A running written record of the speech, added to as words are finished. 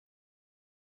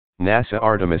NASA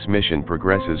Artemis mission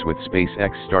progresses with SpaceX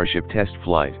Starship test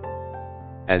flight.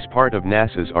 As part of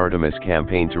NASA's Artemis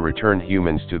campaign to return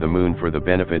humans to the moon for the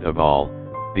benefit of all,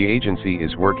 the agency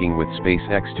is working with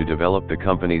SpaceX to develop the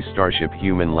company's Starship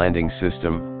Human Landing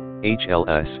System,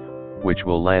 HLS, which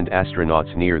will land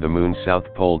astronauts near the moon's south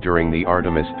pole during the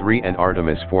Artemis 3 and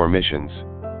Artemis 4 missions.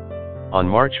 On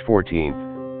March 14,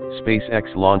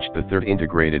 SpaceX launched the third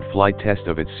integrated flight test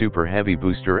of its Super Heavy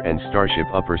booster and Starship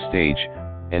upper stage,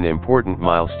 an important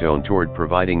milestone toward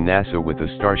providing NASA with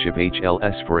a Starship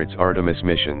HLS for its Artemis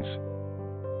missions.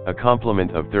 A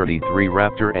complement of 33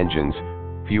 Raptor engines,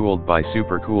 fueled by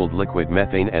supercooled liquid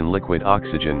methane and liquid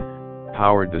oxygen,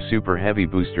 powered the Super Heavy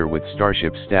booster with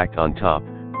Starship stacked on top,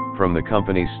 from the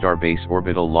company's Starbase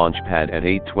orbital launch pad at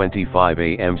 8:25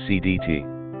 a.m.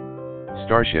 CDT.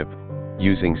 Starship,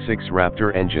 using 6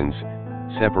 Raptor engines,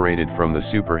 separated from the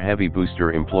Super Heavy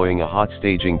booster employing a hot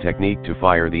staging technique to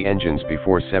fire the engines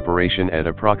before separation at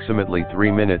approximately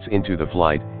 3 minutes into the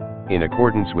flight, in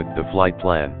accordance with the flight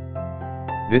plan.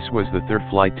 This was the third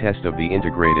flight test of the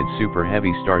integrated Super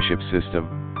Heavy Starship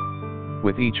system.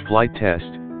 With each flight test,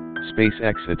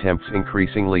 SpaceX attempts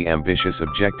increasingly ambitious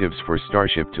objectives for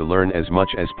Starship to learn as much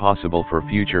as possible for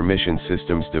future mission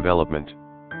systems development.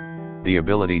 The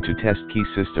ability to test key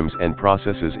systems and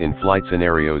processes in flight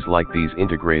scenarios like these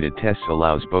integrated tests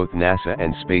allows both NASA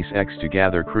and SpaceX to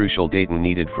gather crucial data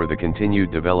needed for the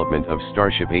continued development of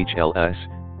Starship HLS,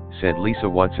 said Lisa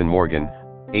Watson-Morgan,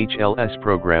 HLS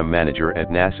Program Manager at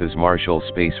NASA's Marshall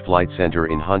Space Flight Center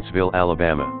in Huntsville,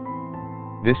 Alabama.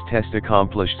 This test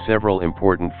accomplished several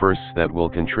important firsts that will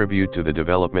contribute to the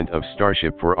development of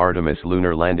Starship for Artemis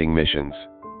lunar landing missions.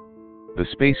 The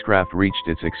spacecraft reached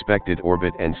its expected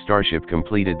orbit and Starship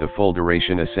completed the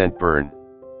full-duration ascent burn.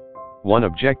 One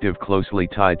objective closely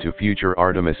tied to future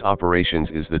Artemis operations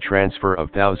is the transfer of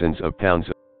thousands of pounds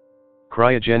of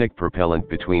cryogenic propellant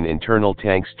between internal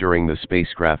tanks during the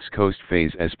spacecraft's coast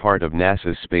phase as part of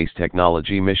NASA's Space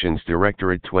Technology Missions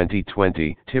Directorate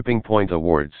 2020 Tipping Point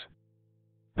Awards.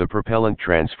 The propellant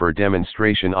transfer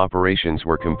demonstration operations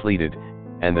were completed,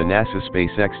 and the NASA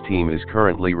SpaceX team is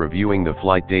currently reviewing the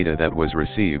flight data that was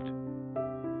received.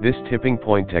 This tipping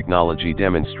point technology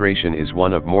demonstration is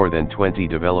one of more than 20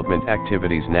 development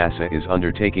activities NASA is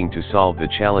undertaking to solve the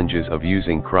challenges of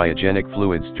using cryogenic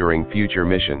fluids during future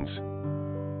missions.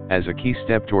 As a key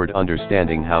step toward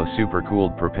understanding how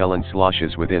supercooled propellant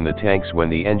sloshes within the tanks when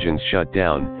the engines shut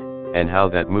down, and how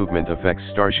that movement affects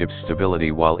Starship's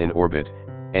stability while in orbit,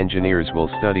 engineers will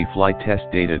study flight test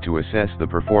data to assess the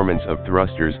performance of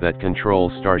thrusters that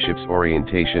control Starship's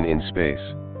orientation in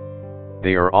space.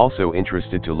 They are also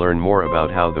interested to learn more about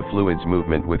how the fluid's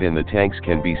movement within the tanks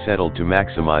can be settled to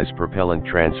maximize propellant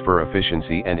transfer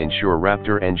efficiency and ensure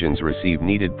Raptor engines receive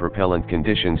needed propellant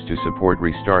conditions to support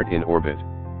restart in orbit.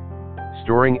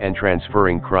 Storing and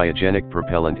transferring cryogenic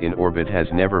propellant in orbit has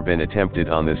never been attempted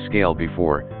on this scale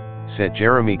before, said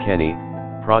Jeremy Kenny,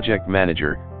 project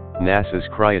manager, NASA's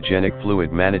Cryogenic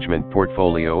Fluid Management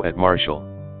Portfolio at Marshall.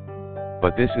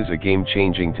 But this is a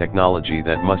game-changing technology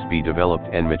that must be developed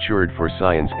and matured for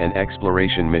science and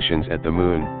exploration missions at the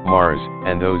Moon, Mars,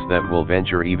 and those that will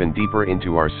venture even deeper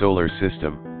into our solar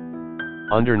system.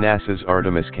 Under NASA's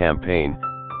Artemis campaign,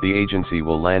 the agency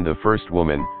will land the first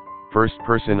woman, first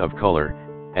person of color,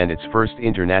 and its first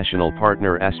international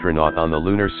partner astronaut on the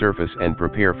lunar surface and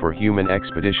prepare for human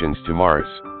expeditions to Mars.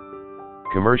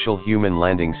 Commercial human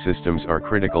landing systems are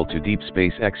critical to deep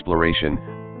space exploration,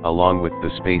 along with the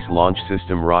Space Launch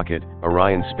System rocket,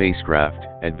 Orion spacecraft,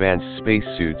 advanced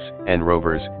spacesuits and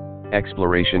rovers,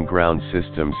 exploration ground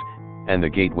systems, and the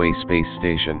Gateway Space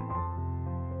Station.